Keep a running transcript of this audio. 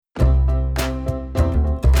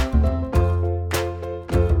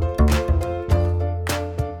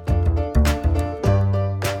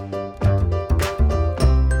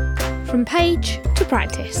page to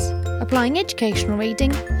practice, applying educational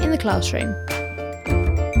reading in the classroom.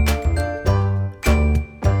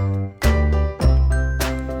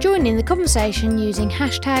 Join in the conversation using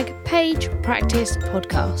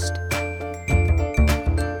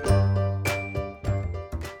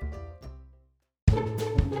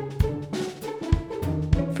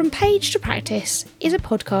From Page to Practice is a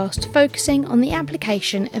podcast focusing on the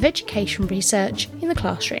application of education research in the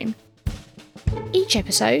classroom. Each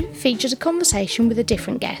episode features a conversation with a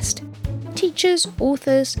different guest, teachers,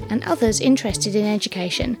 authors and others interested in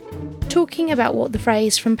education, talking about what the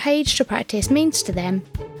phrase "from page to practice" means to them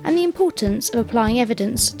and the importance of applying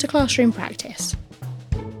evidence to classroom practice.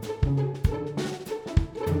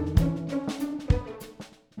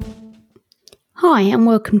 Hi and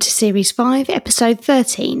welcome to Series 5, Episode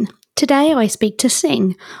 13. Today I speak to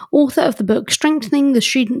Singh, author of the book Strengthening the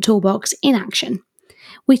Student Toolbox in Action.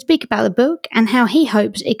 We speak about the book and how he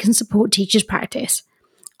hopes it can support teachers' practice.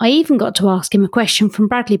 I even got to ask him a question from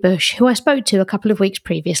Bradley Bush, who I spoke to a couple of weeks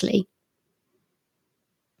previously.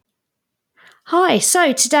 Hi,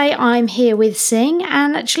 so today I'm here with Singh,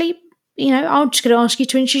 and actually, I'm just going to ask you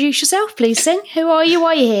to introduce yourself, please, Singh. Who are you? Why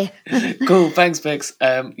are you here? Cool, thanks, Bex.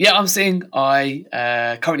 I'm Singh. I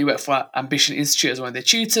currently work for Ambition Institute as one of their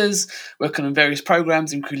tutors, working on various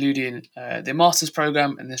programs, including their master's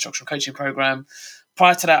program and the instructional coaching program.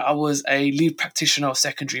 Prior to that, I was a lead practitioner of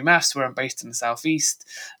secondary maths, where I'm based in the southeast.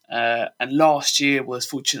 And last year was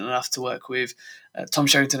fortunate enough to work with Tom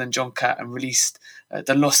Sherrington and John Catt and released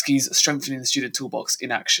Dunlosky's Strengthening the Student Toolbox in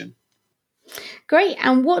Action. Great.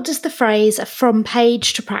 And what does the phrase "from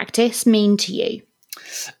page to practice" mean to you?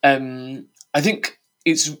 I think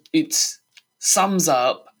it sums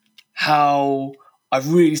up how I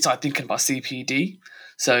really started thinking about CPD.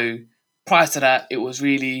 So prior to that, it was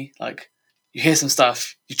really like you hear some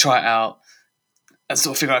stuff, you try it out, and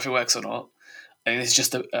sort of figure out if it works or not. And it's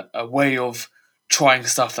just a way of trying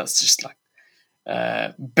stuff that's just like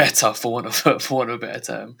better, for want of a better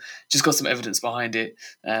term. Just got some evidence behind it,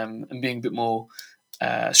 and being a bit more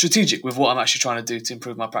strategic with what I'm actually trying to do to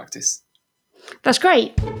improve my practice. That's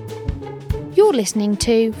great. You're listening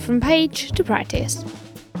to From Page to Practice.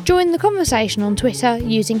 Join the conversation on Twitter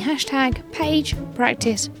using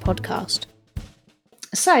 #PagePracticePodcast.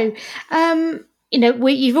 So,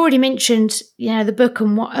 you've already mentioned, the book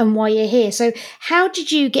and why you're here. So how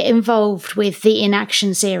did you get involved with the In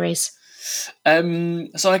Action series? So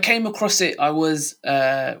I came across it. I was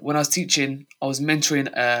when I was teaching, I was mentoring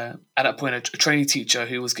at that point a trainee teacher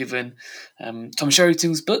who was given Tom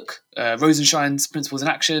Sherrington's book, Rosenshine's Principles in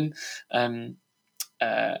Action, and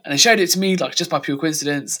they showed it to me like just by pure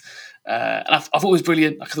coincidence, and I thought it was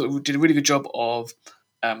brilliant. I thought it did a really good job of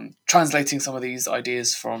translating some of these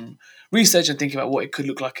ideas from research and thinking about what it could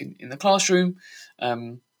look like in the classroom.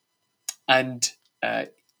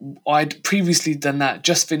 I'd previously done that,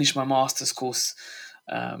 just finished my master's course,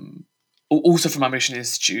 also from Ambition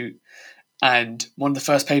Institute. And one of the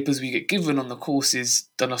first papers we get given on the course is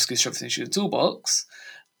Dunlosky's Strengthening the Student Toolbox.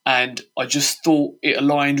 And I just thought it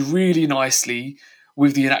aligned really nicely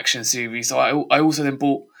with the In Action series. So I also then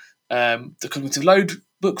bought the Cognitive Load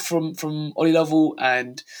book from Ollie Lovell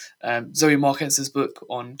and Zoe Markenser's book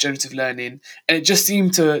on generative learning, and it just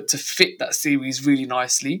seemed to fit that series really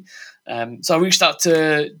nicely. So I reached out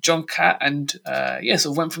to John Catt and sort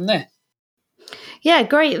of went from there. Yeah,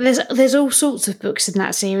 great. There's all sorts of books in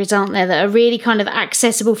that series, aren't there, that are really kind of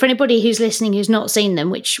accessible for anybody who's listening who's not seen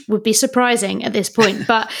them, which would be surprising at this point,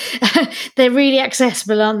 but they're really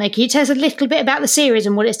accessible, aren't they? Can you tell us a little bit about the series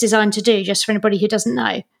and what it's designed to do, just for anybody who doesn't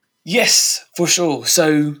know? Yes, for sure.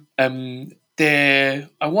 So I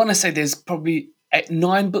want to say there's probably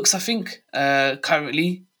 9 books, I think,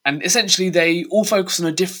 currently. And essentially they all focus on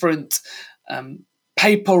a different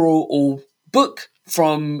paper or book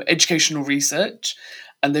from educational research.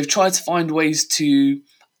 And they've tried to find ways to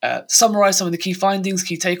summarise some of the key findings,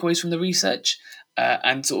 key takeaways from the research,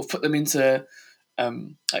 and sort of put them into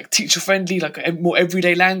like teacher-friendly, like a more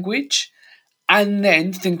everyday language. And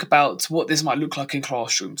then think about what this might look like in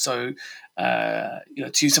classroom. So, to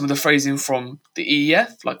use some of the phrasing from the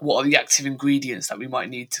EEF, like what are the active ingredients that we might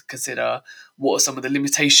need to consider? What are some of the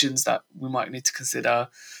limitations that we might need to consider?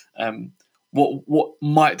 What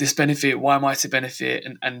might this benefit? Why might it benefit?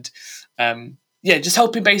 And just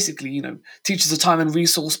helping basically, teachers are time and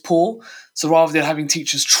resource poor. So rather than having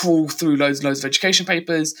teachers trawl through loads and loads of education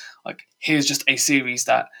papers, like here's just a series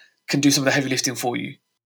that can do some of the heavy lifting for you.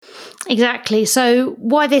 Exactly. So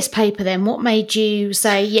why this paper then? What made you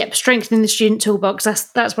say, yep, strengthening the student toolbox,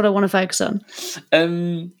 that's what I want to focus on?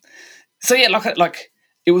 It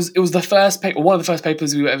was the first paper, one of the first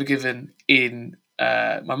papers we were ever given in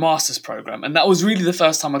my master's program, and that was really the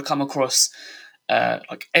first time I'd come across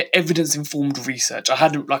like evidence-informed research. I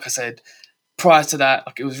hadn't, like I said, prior to that,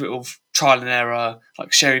 like it was sort of trial and error,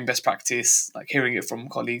 like sharing best practice, like hearing it from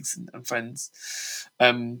colleagues and friends.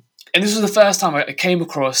 And this was the first time I came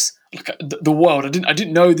across like the world. I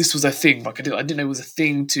didn't know this was a thing. Like I didn't know it was a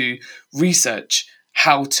thing to research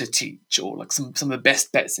how to teach, or like some of the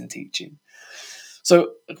best bets in teaching.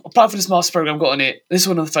 So I applied for this master's program, got on it. This is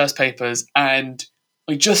one of the first papers, and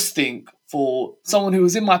I just think for someone who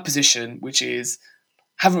was in my position, which is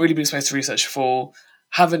haven't really been exposed to research before,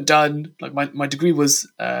 haven't done, like my degree was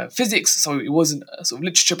physics, so it wasn't a sort of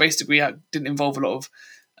literature based degree. It didn't involve a lot of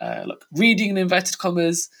like reading in inverted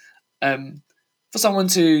commas. For someone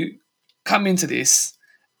to come into this,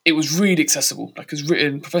 it was really accessible. Like it's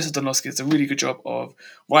written, Professor Donofsky does a really good job of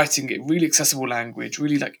writing it, really accessible language,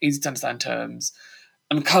 really like easy to understand terms,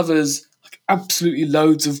 and covers like absolutely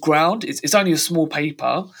loads of ground. It's only a small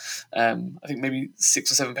paper, I think maybe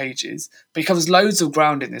 6 or 7 pages, but it covers loads of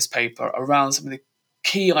ground in this paper around some of the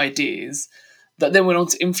key ideas that then went on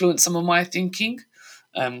to influence some of my thinking.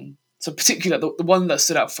 So particularly the one that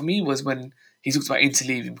stood out for me was when he talked about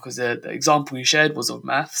interleaving, because the example he shared was of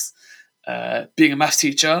maths. Being a maths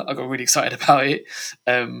teacher, I got really excited about it.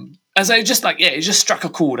 And so it just struck a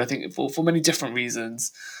chord, I think, for many different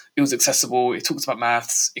reasons. It was accessible, it talked about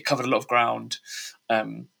maths, it covered a lot of ground. I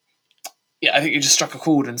think it just struck a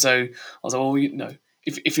chord. And so I was like, well,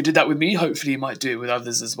 if you did that with me, hopefully you might do it with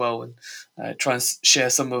others as well, and try and share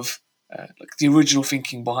some of like the original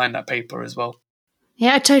thinking behind that paper as well.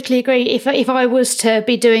 Yeah, I totally agree. If I was to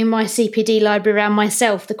be doing my CPD library around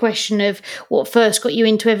myself, the question of what first got you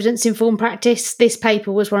into evidence-informed practice, this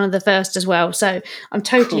paper was one of the first as well. So I'm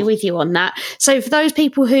totally with you on that. So for those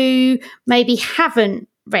people who maybe haven't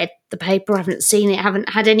read the paper, haven't seen it, haven't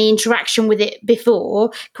had any interaction with it before,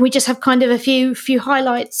 can we just have kind of a few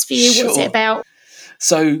highlights for you? Sure. What's it about?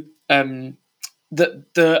 So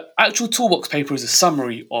the actual toolbox paper is a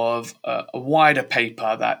summary of a wider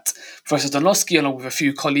paper that Professor Donofsky, along with a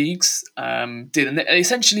few colleagues, did. And they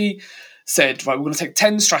essentially said, right, we're going to take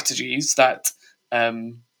 10 strategies that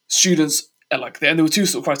students are like, and there were 2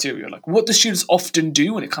 sort of criteria, like what do students often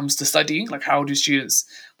do when it comes to studying? Like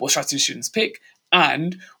what strategies students pick?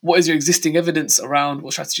 And what is your existing evidence around,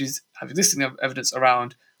 what strategies have existing evidence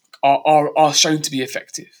around are shown to be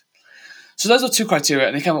effective? So those are 2 criteria,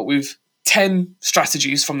 and they came up with 10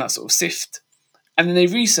 strategies from that sort of sift. And then they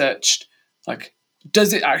researched, like,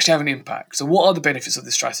 does it actually have an impact? So what are the benefits of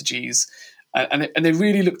the strategies? And they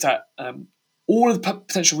really looked at all of the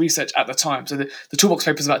potential research at the time. So the toolbox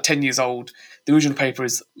paper is about 10 years old. The original paper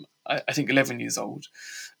is, I think, 11 years old.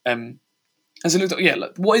 And so looked at,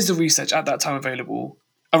 like, what is the research at that time available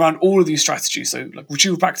around all of these strategies? So like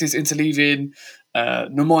retrieval practice, interleaving,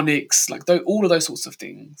 mnemonics, like all of those sorts of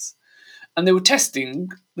things. And they were testing,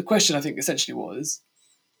 the question I think essentially was,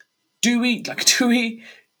 do we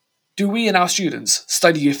and our students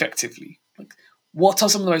study effectively? Like, what are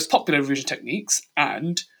some of the most popular revision techniques,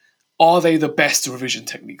 and are they the best revision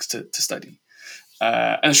techniques to study?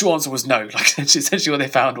 And the short answer was no. Like, essentially what they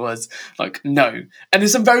found was like no. And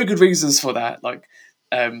there's some very good reasons for that. Like,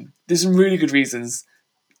 there's some really good reasons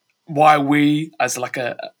why we, as like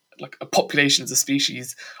a population, as a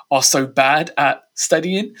species, are so bad at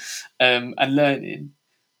studying and learning.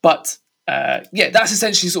 But that's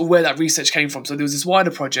essentially sort of where that research came from. So there was this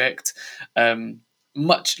wider project,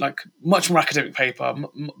 much more academic paper,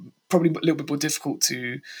 probably a little bit more difficult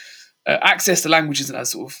to access. The language isn't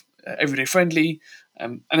as sort of everyday friendly,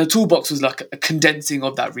 and the toolbox was like a condensing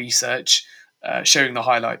of that research, sharing the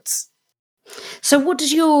highlights. So what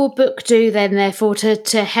does your book do then, therefore,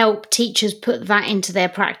 to help teachers put that into their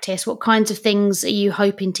practice? What kinds of things are you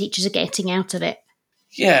hoping teachers are getting out of it?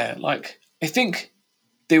 Yeah, like I think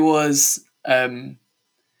there was a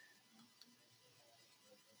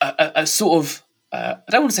sort of, I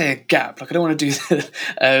don't want to say a gap, like I don't want to do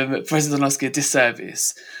Professor Donofsky a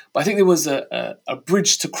disservice, but I think there was a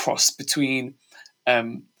bridge to cross between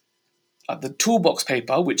the toolbox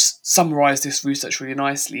paper, which summarised this research really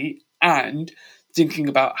nicely, and thinking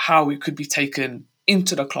about how it could be taken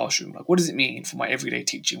into the classroom. Like, what does it mean for my everyday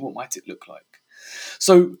teaching? What might it look like?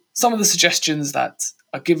 So some of the suggestions that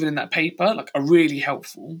are given in that paper like are really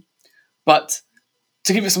helpful. But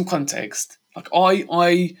to give it some context, like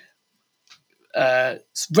I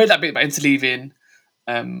read that bit about interleaving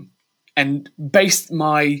and based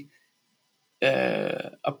my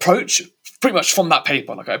approach pretty much from that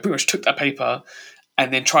paper. Like I pretty much took that paper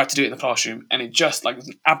and then tried to do it in the classroom, and it just like was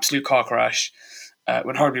an absolute car crash,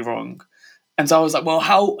 went horribly wrong. And so I was like, well,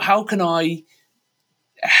 how can I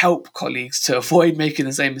help colleagues to avoid making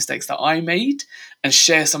the same mistakes that I made and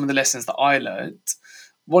share some of the lessons that I learned.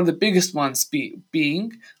 One of the biggest ones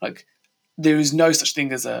being like, there is no such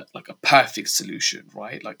thing as a perfect solution,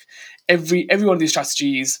 right? Like every one of these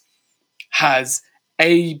strategies has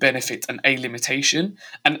a benefit and a limitation.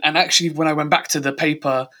 And actually, when I went back to the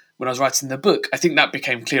paper when I was writing the book, I think that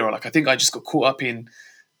became clearer. Like I think I just got caught up in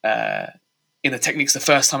the techniques the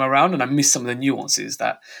first time around, and I missed some of the nuances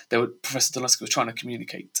that Professor Dolansky was trying to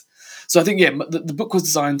communicate. So I think, the book was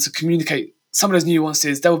designed to communicate some of those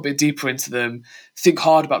nuances, delve a bit deeper into them, think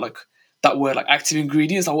hard about like that word, like active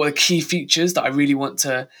ingredients, like what are the key features that I really want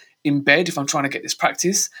to embed if I'm trying to get this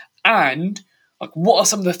practice, and like what are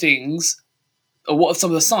some of the things, or what are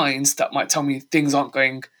some of the signs that might tell me things aren't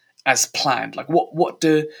going as planned? Like what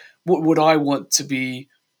would I want to be,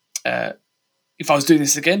 if I was doing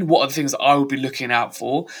this again, what are the things that I would be looking out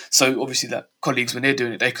for? So obviously that colleagues, when they're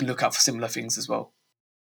doing it, they can look out for similar things as well.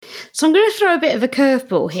 So I'm going to throw a bit of a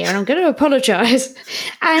curveball here, and I'm going to apologise.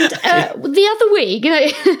 And the other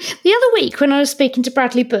week when I was speaking to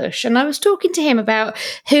Bradley Bush, and I was talking to him about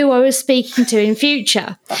who I was speaking to in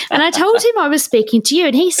future, and I told him I was speaking to you,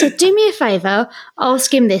 and he said, "Do me a favour,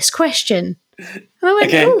 ask him this question." And I went,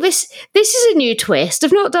 Okay. "Oh, this is a new twist.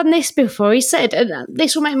 I've not done this before." He said, and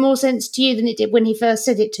this will make more sense to you than it did when he first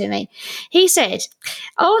said it to me. He said,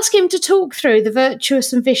 "Ask him to talk through the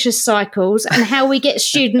virtuous and vicious cycles and how we get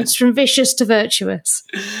students from vicious to virtuous."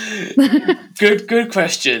 Good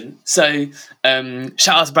question. So shout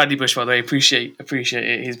out to Bradley Bush, by the way. Appreciate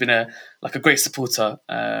it. He's been a great supporter,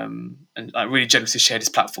 and really generously shared his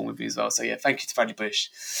platform with me as well. So yeah, thank you to Bradley Bush.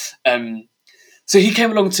 So he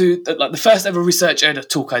came along to the first ever Research Ed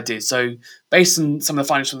talk I did. So based on some of the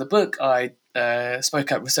findings from the book, I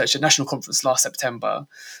spoke at Research Ed National Conference last September.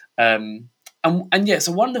 So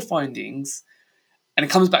one of the findings, and it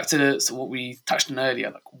comes back to what we touched on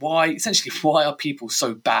earlier, like why are people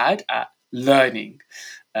so bad at learning?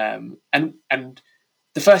 And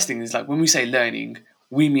the first thing is, like, when we say learning,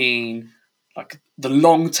 we mean like the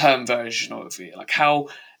long-term version of it, like how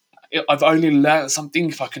I've only learned something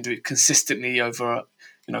if I can do it consistently over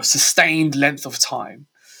a sustained length of time.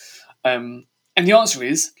 And the answer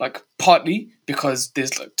is like partly because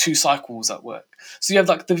there's like two cycles at work. So you have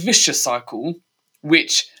like the vicious cycle,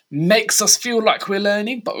 which makes us feel like we're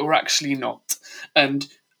learning, but we're actually not. And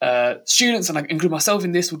students, and I include myself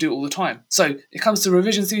in this, will do it all the time. So it comes to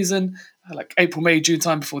revision season, like April, May, June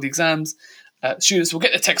time before the exams. Students will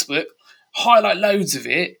get the textbook, highlight loads of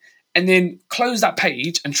it, and then close that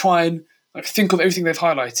page and try and think of everything they've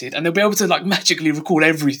highlighted, and they'll be able to magically recall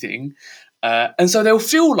everything. And so they'll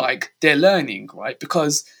feel like they're learning, right?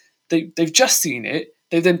 Because they've just seen it,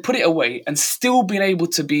 they've then put it away and still been able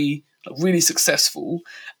to be really successful.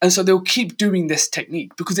 And so they'll keep doing this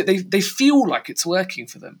technique because they feel like it's working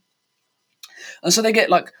for them. And so they get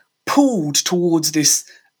pulled towards this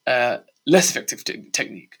less effective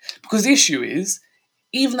technique. Because the issue is,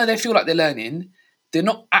 even though they feel like they're learning, they're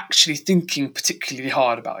not actually thinking particularly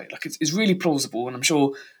hard about it. It's really plausible, and I'm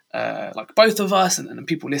sure both of us and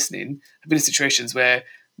people listening have been in situations where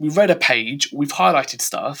we've read a page, we've highlighted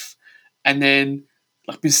stuff, and then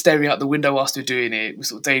been staring out the window whilst we're doing it. We're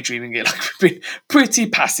sort of daydreaming it. We've been pretty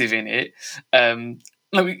passive in it. You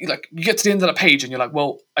get to the end of the page and you're like,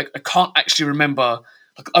 well, I can't actually remember.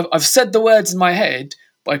 I've said the words in my head,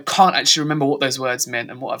 but I can't actually remember what those words meant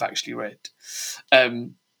and what I've actually read.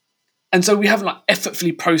 And so we haven't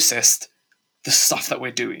effortfully processed the stuff that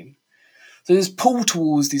we're doing. So there's pull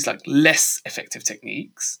towards these less effective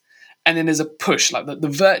techniques, and then there's a push, the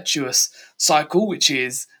virtuous cycle, which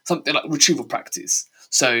is something like retrieval practice.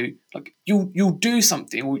 So you'll do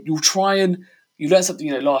something, or you'll try and you learn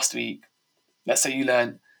something last week. Let's say you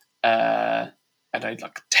learn 10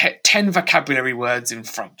 vocabulary words in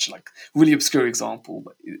French, really obscure example,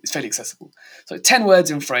 but it's fairly accessible. So 10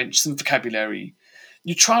 words in French, some vocabulary.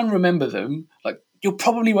 You try and remember them. You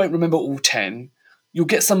probably won't remember all 10. You'll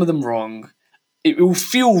get some of them wrong. It will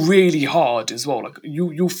feel really hard as well.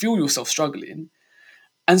 You'll feel yourself struggling.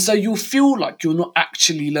 And so you'll feel like you're not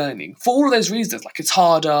actually learning. For all of those reasons, it's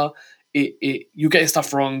harder, you're getting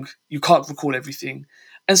stuff wrong, you can't recall everything.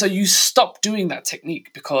 And so you stop doing that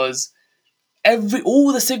technique because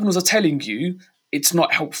all the signals are telling you it's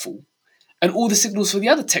not helpful. And all the signals for the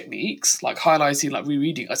other techniques, like highlighting,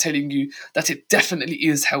 rereading, are telling you that it definitely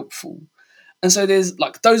is helpful. And so there's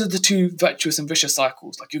those are the two virtuous and vicious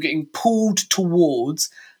cycles. You're getting pulled towards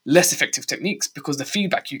less effective techniques because the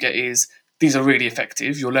feedback you get is these are really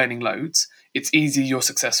effective, you're learning loads, it's easy, you're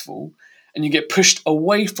successful. And you get pushed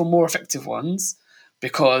away from more effective ones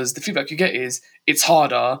because the feedback you get is it's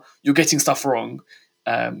harder, you're getting stuff wrong,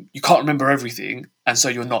 you can't remember everything, and so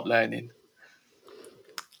you're not learning.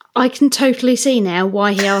 I can totally see now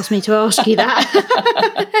why he asked me to ask you that.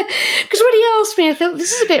 Because when he asked me, I thought,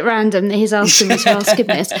 this is a bit random that he's asking me to ask him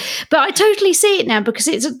this. But I totally see it now, because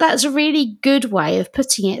that's a really good way of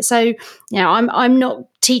putting it. So, I'm not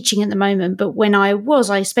teaching at the moment, but when I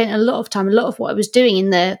spent a lot of time, a lot of what I was doing in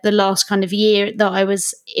the last kind of year that I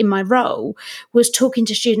was in my role was talking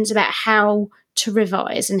to students about how to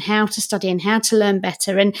revise and how to study and how to learn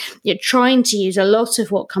better, and trying to use a lot of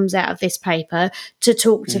what comes out of this paper to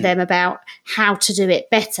talk to them about how to do it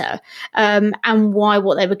better, and why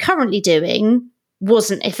what they were currently doing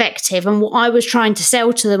wasn't effective, and what I was trying to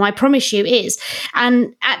sell to them, I promise you, is.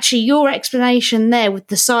 And actually your explanation there with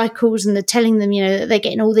the cycles and the telling them, that they're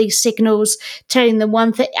getting all these signals telling them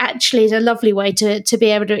one thing, actually is a lovely way to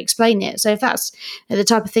be able to explain it. So if that's the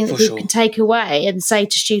type of thing that people can take away and say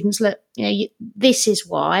to students, look, this is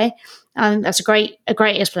why, that's a great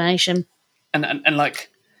explanation. And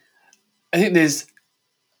like, I think there's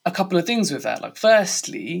a couple of things with that. Like,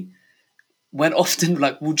 firstly, when often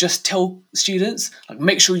we'll just tell students,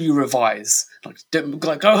 make sure you revise,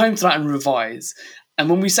 go home tonight and revise. And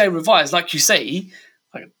when we say revise, like you say,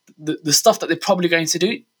 the stuff that they're probably going to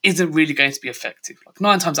do isn't really going to be effective,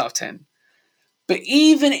 9 times out of 10. But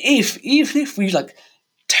even if we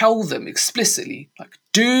tell them explicitly,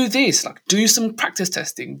 do this, do some practice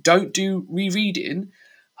testing, don't do rereading,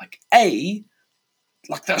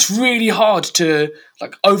 that's really hard to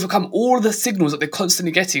overcome all of the signals that they're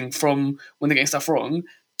constantly getting from when they're getting stuff wrong,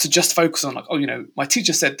 to just focus on my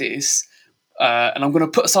teacher said this, and I'm going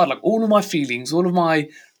to put aside all of my feelings, all of my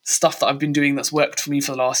stuff that I've been doing that's worked for me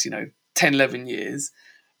for the last 10, 11 years.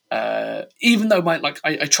 Even though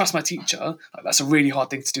I trust my teacher, that's a really hard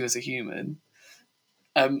thing to do as a human.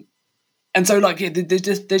 And so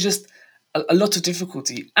there's just a lot of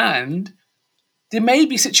difficulty, and there may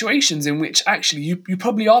be situations in which actually you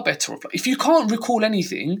probably are better off. If you can't recall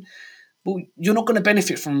anything, well, you're not going to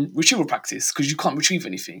benefit from retrieval practice because you can't retrieve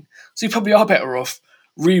anything. So you probably are better off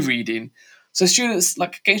rereading. So getting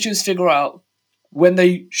students to figure out when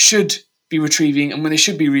they should be retrieving and when they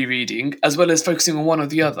should be rereading, as well as focusing on one or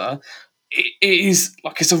the other, it is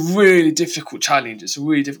it's a really difficult challenge. It's a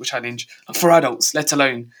really difficult challenge for adults, let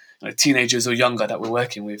alone teenagers or younger that we're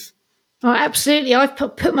working with. Oh, absolutely. I've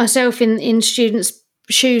put myself in students'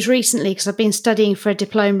 shoes recently because I've been studying for a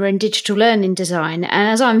diploma in digital learning design. And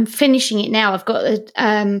as I'm finishing it now, I've got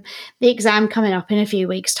the exam coming up in a few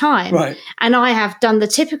weeks' time. Right. And I have done the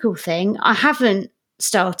typical thing. I haven't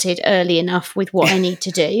started early enough with what I need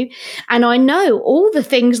to do. And I know all the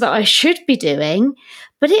things that I should be doing,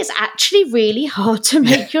 but it's actually really hard to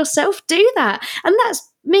make yourself do that. And that's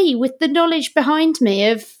me with the knowledge behind me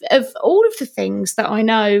of all of the things that I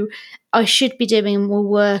know I should be doing will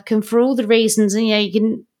work, and for all the reasons, and you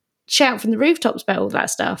can shout from the rooftops about all that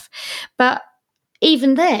stuff. But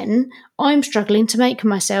even then, I'm struggling to make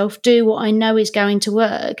myself do what I know is going to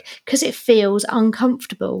work because it feels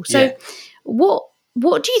uncomfortable. So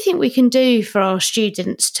what do you think we can do for our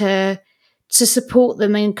students to support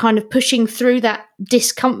them in kind of pushing through that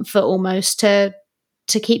discomfort almost to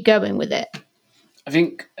keep going with it? I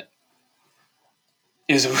think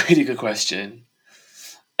it's a really good question.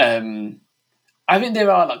 I think there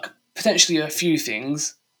are potentially a few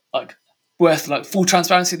things worth full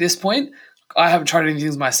transparency at this point. I haven't tried any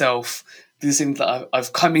things myself. These things that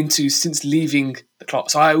I've come into since leaving the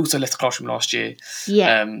class. So I also left the classroom last year.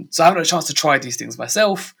 Yeah. So I haven't had a chance to try these things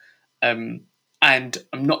myself. And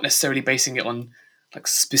I'm not necessarily basing it on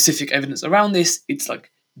specific evidence around this. It's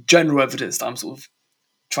general evidence that I'm sort of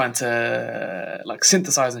trying to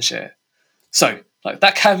synthesize and share. So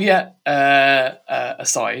that caveat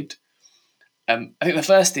aside, I think the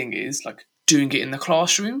first thing is doing it in the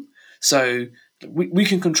classroom. So we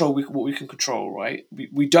can control what we can control, right?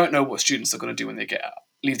 We don't know what students are going to do when they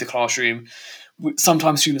leave the classroom.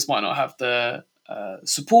 Sometimes students might not have the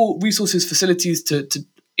support, resources, facilities to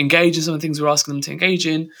engage in some of the things we're asking them to engage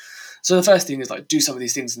in. So the first thing is do some of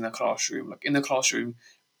these things in the classroom. In the classroom,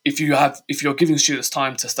 if you're giving students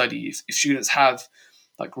time to study, if students have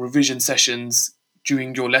revision sessions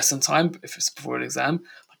during your lesson time, if it's before an exam,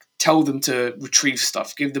 tell them to retrieve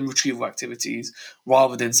stuff, give them retrieval activities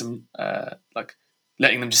rather than some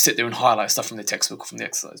letting them just sit there and highlight stuff from the textbook or from the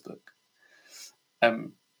exercise book.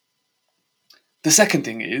 The second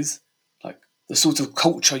thing is the sort of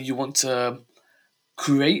culture you want to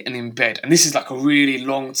create and embed. And this is a really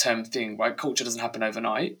long-term thing, right? Culture doesn't happen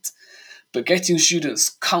overnight, but getting students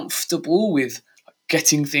comfortable with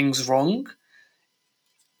getting things wrong.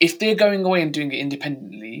 If they're going away and doing it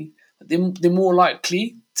independently, they're more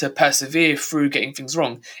likely to persevere through getting things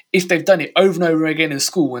wrong if they've done it over and over again in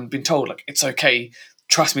school and been told, like, it's okay,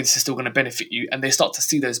 trust me, this is still going to benefit you, and they start to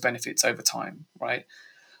see those benefits over time, right?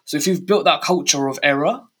 So if you've built that culture of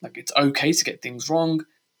error, like it's okay to get things wrong,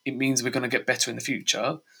 it means we're going to get better in the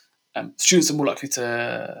future. Students are more likely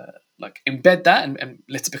to like embed that and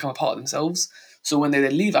let it become a part of themselves. So when they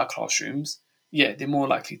leave our classrooms, yeah, they're more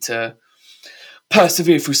likely to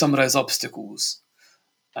persevere through some of those obstacles.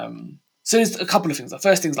 So there's a couple of things. The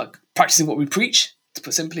first thing is like practicing what we preach, to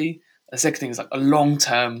put simply. The second thing is like a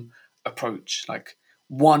long-term approach, like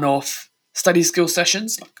one-off study skill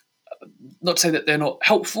sessions. Like, not to say that they're not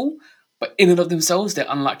helpful, but in and of themselves, they're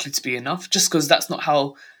unlikely to be enough, just because that's not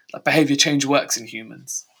how like behaviour change works in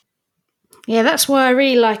humans. Yeah, that's why I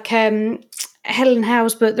really like Helen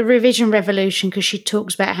Howe's book, The Revision Revolution, because she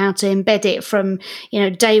talks about how to embed it from,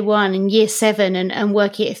 day one in year 7 and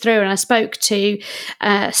working it through. And I spoke to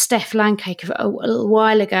Steph Lancake a little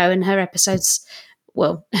while ago, and her episodes,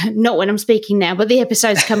 well, not when I'm speaking now, but the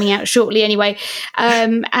episode's coming out shortly anyway.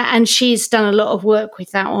 And she's done a lot of work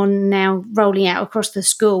with that on now rolling out across the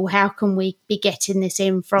school. How can we be getting this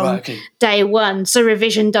in from day one? So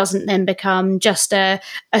revision doesn't then become just a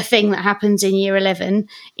thing that happens in year 11.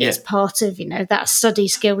 It's part of, that study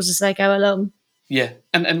skills as they go along. Yeah.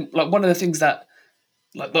 And like one of the things that,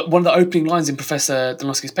 like one of the opening lines in Professor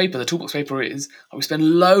Donofsky's paper, the toolbox paper, is we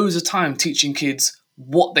spend loads of time teaching kids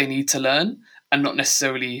what they need to learn and not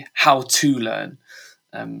necessarily how to learn.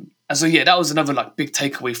 And so, yeah, that was another like big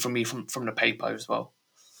takeaway from me from the paper as well.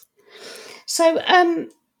 So,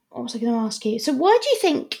 what was I going to ask you? So, why do you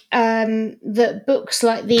think that books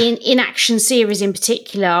like the In Action series in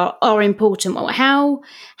particular are important? How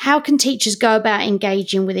can teachers go about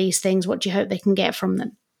engaging with these things? What do you hope they can get from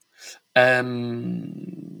them?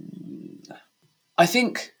 I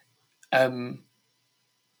think they're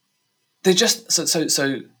just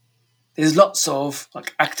so. There's lots of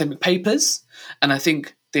like academic papers, and I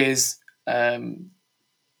think there's and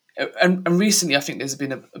recently I think there's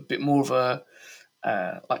been a bit more of a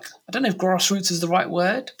like, I don't know if grassroots is the right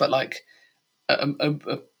word, but like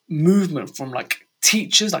a movement from like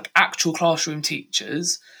teachers, like actual classroom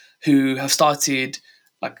teachers, who have started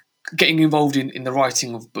like getting involved in the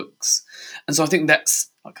writing of books. And so I think that's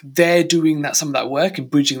like they're doing some of that work and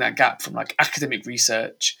bridging that gap from like academic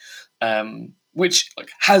research, which like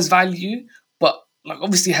has value, but like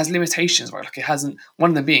obviously has limitations, right? Like it hasn't,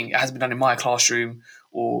 one of them being it hasn't been done in my classroom,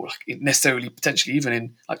 or like necessarily potentially even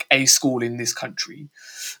in like a school in this country.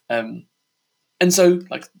 And so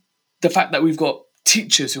like the fact that we've got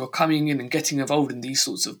teachers who are coming in and getting involved in these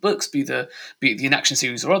sorts of books, be it the In Action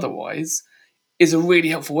series or otherwise, is a really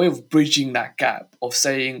helpful way of bridging that gap of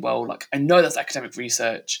saying, well, like I know that's academic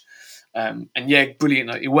research, and yeah, brilliant,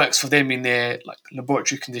 like, it works for them in their like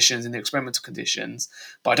laboratory conditions, in their experimental conditions,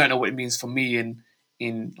 but I don't know what it means for me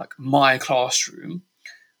in like my classroom.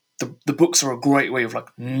 The books are a great way of like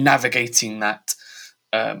navigating that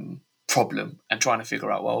problem and trying to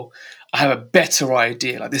figure out, well, I have a better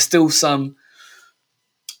idea. Like there's still some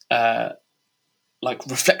like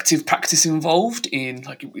reflective practice involved in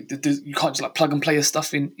like you can't just like plug and play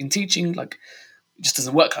stuff in teaching. Like it just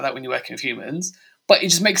doesn't work like that when you're working with humans. But it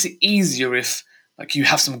just makes it easier if like you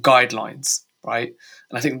have some guidelines, right?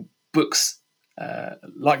 And I think books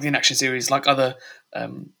like the In Action series, like other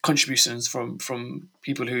contributions from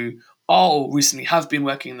people who are or recently have been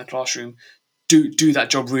working in the classroom, do that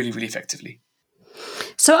job really, really effectively.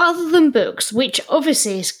 So other than books, which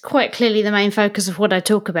obviously is quite clearly the main focus of what I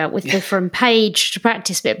talk about with the from page to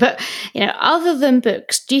practice bit, but other than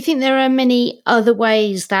books, do you think there are many other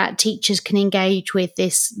ways that teachers can engage with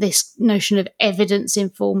this notion of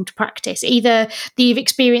evidence-informed practice, either that you've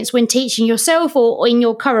experienced when teaching yourself or in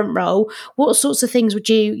your current role? What sorts of things would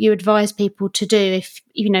you advise people to do if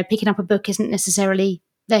picking up a book isn't necessarily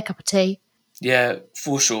their cup of tea? Yeah,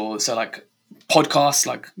 for sure. So like podcasts,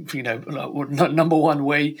 like number one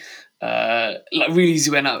way, like really easy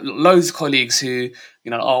way out. Loads of colleagues who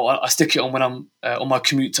I stick it on when I'm on my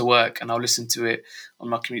commute to work, and I'll listen to it on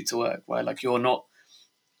my commute to work. Right, like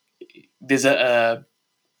there's a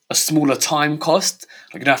smaller time cost.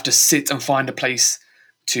 Like you don't have to sit and find a place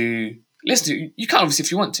to listen to. You can obviously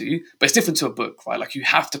if you want to, but it's different to a book, right? Like you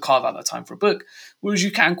have to carve out that time for a book, whereas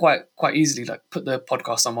you can quite easily like put the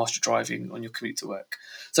podcast on whilst you're driving on your commute to work.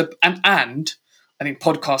 So and I think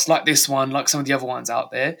podcasts like this one, like some of the other ones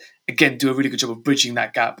out there, again do a really good job of bridging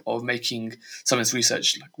that gap of making some of this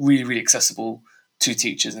research like really, really accessible to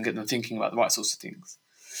teachers and get them thinking about the right sorts of things.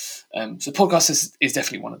 So podcast is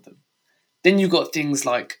definitely one of them. Then you've got things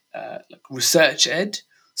like research ed.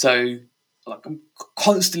 So like I'm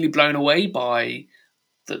constantly blown away by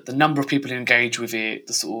the number of people who engage with it,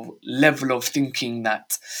 the sort of level of thinking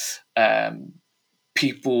that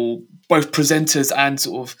people, both presenters and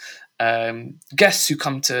sort of guests who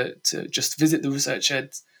come to just visit the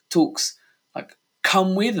ResearchEd talks, like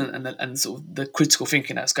come with, and sort of the critical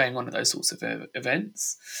thinking that's going on at those sorts of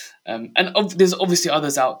events. There's obviously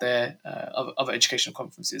others out there, other educational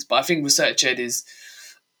conferences, but I think ResearchEd is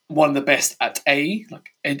one of the best at A, like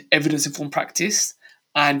evidence-informed practice,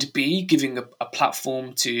 and B, giving a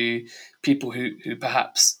platform to people who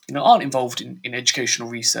perhaps aren't involved in educational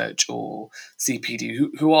research or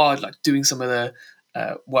CPD, who are like doing some of the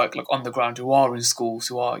work like on the ground, who are in schools,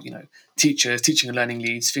 who are teachers, teaching and learning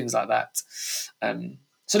leads, things like that.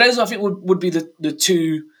 So those I think would be the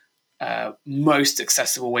two most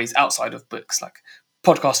accessible ways outside of books, like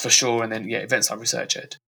podcasts for sure, and then events like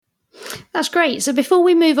ResearchEd. That's great. So before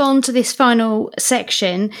we move on to this final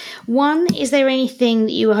section, one, is there anything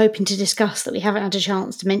that you were hoping to discuss that we haven't had a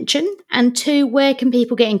chance to mention? And two, where can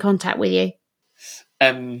people get in contact with you?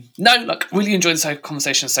 No, like really enjoyed this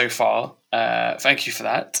conversation so far. Thank you for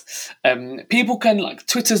that. People can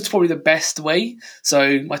Twitter's probably the best way.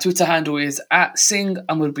 So my Twitter handle is @Singh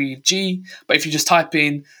Amarbeer G. But if you just type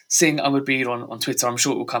in Singh Amarbeer on Twitter, I'm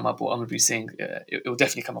sure it will come up, or Amarbeer Singh. It will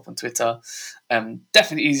definitely come up on Twitter.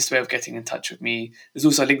 Definitely the easiest way of getting in touch with me. There's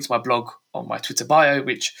also a link to my blog on my Twitter bio,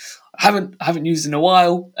 which I haven't used in a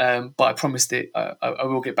while, but I promised it. I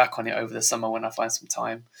will get back on it over the summer when I find some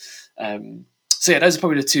time. So those are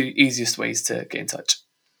probably the two easiest ways to get in touch.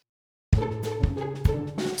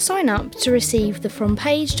 Sign up to receive the From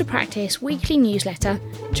Page to Practice weekly newsletter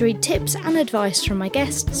to read tips and advice from my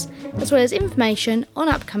guests, as well as information on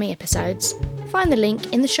upcoming episodes. Find the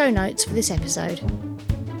link in the show notes for this episode.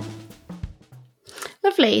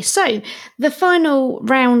 Lovely. So the final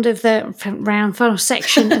final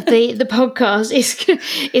section of the podcast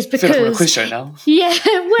is because I feel like we're on a quiz show now. Yeah,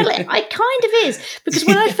 well, it kind of is, because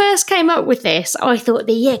when I first came up with this, I thought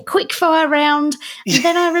quick fire round, and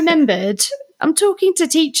then I remembered I'm talking to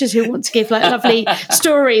teachers who want to give lovely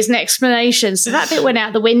stories and explanations, so that bit went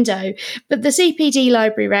out the window. But the CPD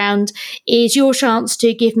library round is your chance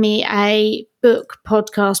to give me a book,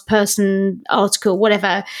 podcast, person, article,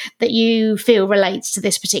 whatever that you feel relates to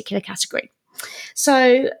this particular category.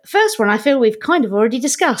 So first one I feel we've kind of already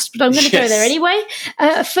discussed, but I'm going to go there anyway.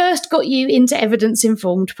 First got you into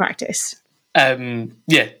evidence-informed practice.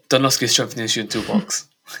 Donofsky's Strengthening the Student Toolbox.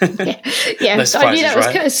 I knew that was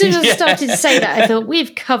right? As soon as I started to say that, I thought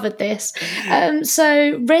we've covered this.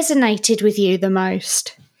 So resonated with you the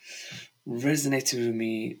most? Resonated with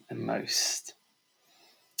me the most.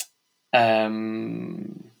 I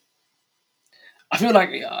feel like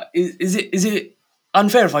is it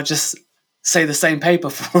unfair if I just say the same paper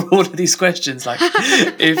for all of these questions? Like, no,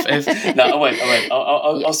 I won't.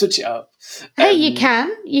 I'll switch it up. Hey, you can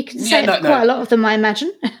say quite a lot of them, I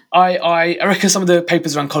imagine. I reckon some of the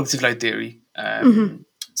papers around cognitive load theory.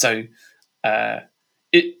 So, I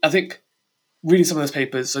think reading some of those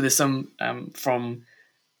papers. So there's some from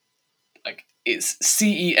it's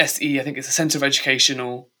CESE. I think it's a Centre of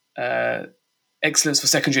Educational Excellence for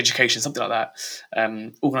Secondary Education, something like that.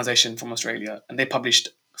 Organisation from Australia, and they published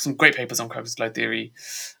some great papers on cognitive load theory,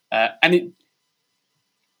 and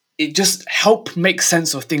it just helped make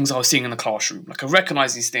sense of things I was seeing in the classroom. Like I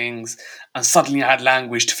recognised these things, and suddenly I had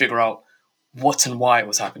language to figure out what and why it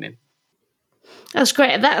was happening. That's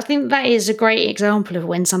great. I think that is a great example of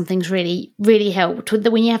when something's really, really helped.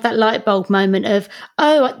 When you have that light bulb moment of,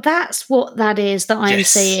 oh, that's what that is that I'm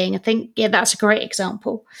seeing. I think, that's a great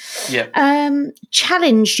example. Yeah.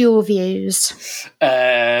 Challenge your views.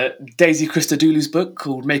 Daisy Christodoulou's book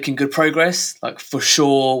called Making Good Progress, for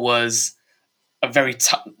sure was a very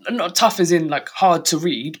tough, not tough as in hard to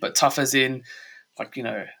read, but tough as in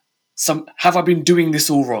have I been doing this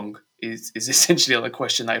all wrong is essentially the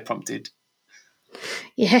question that it prompted.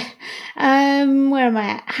 Yeah. Where am I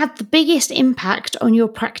at? Had the biggest impact on your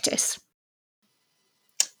practice?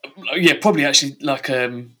 Yeah, probably actually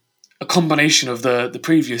a combination of the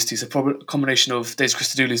previous two. So probably a combination of Daisy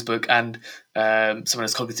Christodoulou's book and some of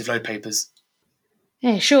those cognitive load papers.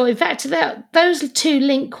 Yeah, sure. In fact, those two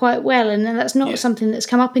link quite well, and that's not something that's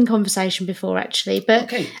come up in conversation before, actually.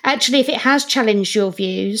 But actually, if it has challenged your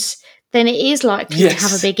views, then it is likely to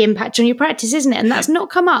have a big impact on your practice, isn't it? And that's not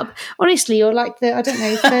come up. Honestly, you're like the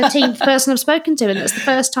 13th person I've spoken to, and that's the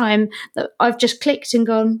first time that I've just clicked and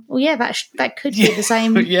gone, well, that could be the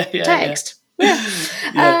same text.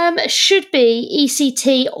 Yeah. Should be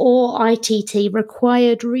ECT or ITT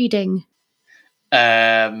required reading?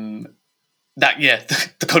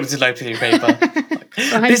 the cognitive load theory paper.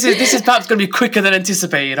 Right. This is perhaps going to be quicker than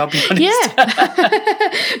anticipated, I'll be honest.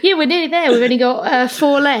 Yeah, we're nearly there. We've only got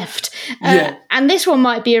 4 left. And this one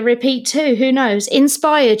might be a repeat too. Who knows?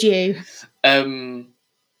 Inspired you? Do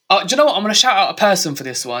you know what? I'm going to shout out a person for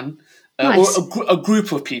this one. Nice. Or a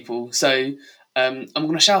group of people. So I'm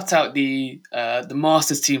going to shout out the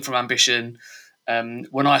Masters team from Ambition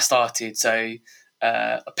when I started. So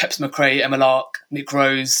Peps McRae, Emma Lark, Nick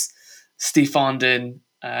Rose, Steve Farndon,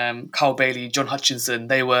 Carl Bailey, John Hutchinson.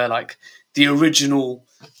 They were like the original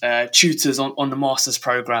tutors on the Masters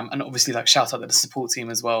program, and obviously like shout out to the support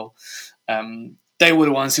team as well. They were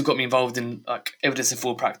the ones who got me involved in like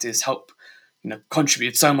evidence-informed practice, help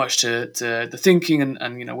contribute so much to the thinking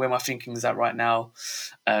and where my thinking is at right now.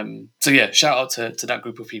 So yeah, shout out to that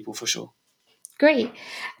group of people for sure. Great.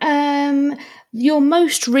 Your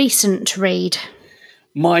most recent read?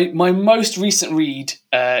 My most recent read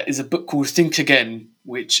is a book called Think Again,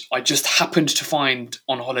 which I just happened to find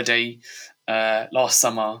on holiday last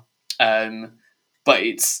summer. But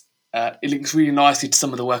it links really nicely to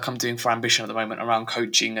some of the work I'm doing for Ambition at the moment around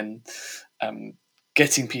coaching and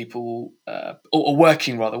getting people, or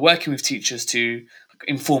working with teachers to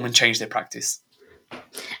inform and change their practice.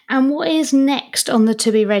 And what is next on the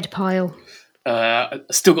to be read pile?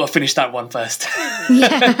 Still got to finish that one first.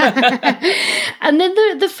 Yeah. And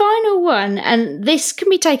then the final one, and this can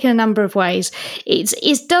be taken a number of ways.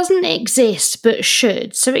 It doesn't exist but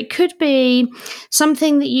should. So it could be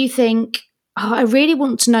something that you think, I really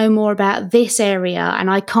want to know more about this area and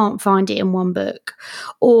I can't find it in one book.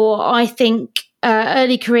 Or I think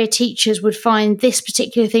early career teachers would find this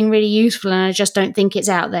particular thing really useful and I just don't think it's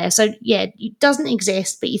out there. So yeah, it doesn't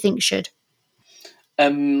exist but you think it should.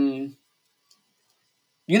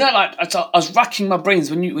 Like I was racking my brains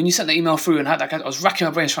when you sent the email through and had that. I was racking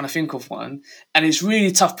my brains trying to think of one, and it's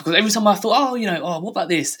really tough because every time I thought, what about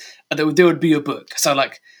this? And there would be a book. So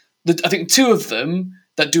like, I think 2 of them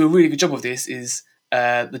that do a really good job of this is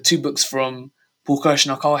the 2 books from Paul Kirsch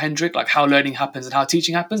and Carl Hendrick, like How Learning Happens and How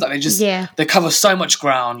Teaching Happens. Like they cover so much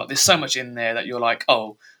ground. Like there's so much in there that you're like,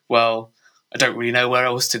 oh well, I don't really know where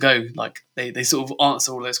else to go. Like they sort of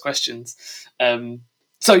answer all those questions.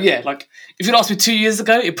 So yeah, like if you'd asked me 2 years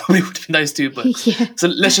ago, it probably would have been those 2 books. Yeah. So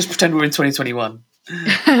let's just pretend we're in 2021.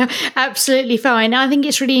 Absolutely fine. I think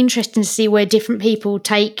it's really interesting to see where different people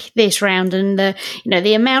take this round, and the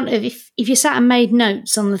amount of if you sat and made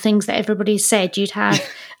notes on the things that everybody's said, you'd have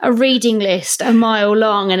a reading list a mile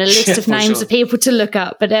long and a list of names of people to look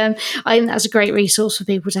up. But I think that's a great resource for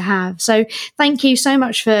people to have. So thank you so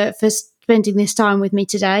much for spending this time with me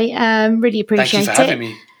today. Really appreciate it. Thank you for having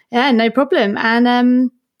me. Yeah, no problem.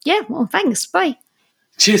 And well, thanks. Bye.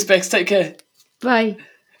 Cheers, Bex. Take care. Bye.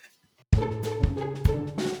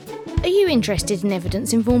 Are you interested in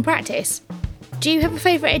evidence-informed practice? Do you have a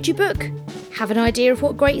favourite edu book? Have an idea of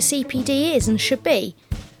what great CPD is and should be?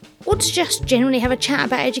 Or to just generally have a chat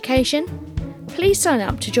about education? Please sign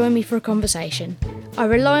up to join me for a conversation. I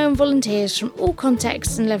rely on volunteers from all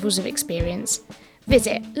contexts and levels of experience.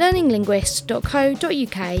 Visit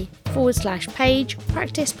learninglinguist.co.uk/page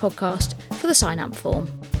practice podcast for the sign-up form.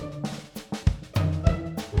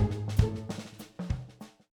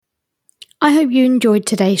 I hope you enjoyed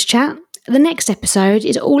today's chat. The next episode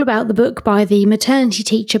is all about the book by the Maternity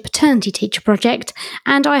Teacher Paternity Teacher Project,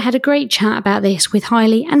 and I had a great chat about this with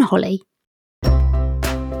Hailey and Holly.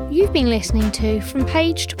 You've been listening to From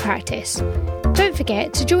Page to Practice. Don't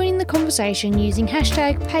forget to join in the conversation using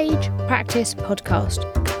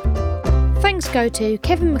 #PagePracticePodcast. Thanks go to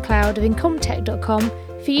Kevin MacLeod of Incompetech.com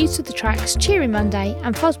for use of the tracks Cheery Monday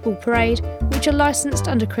and Fuzzball Parade, which are licensed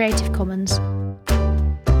under Creative Commons.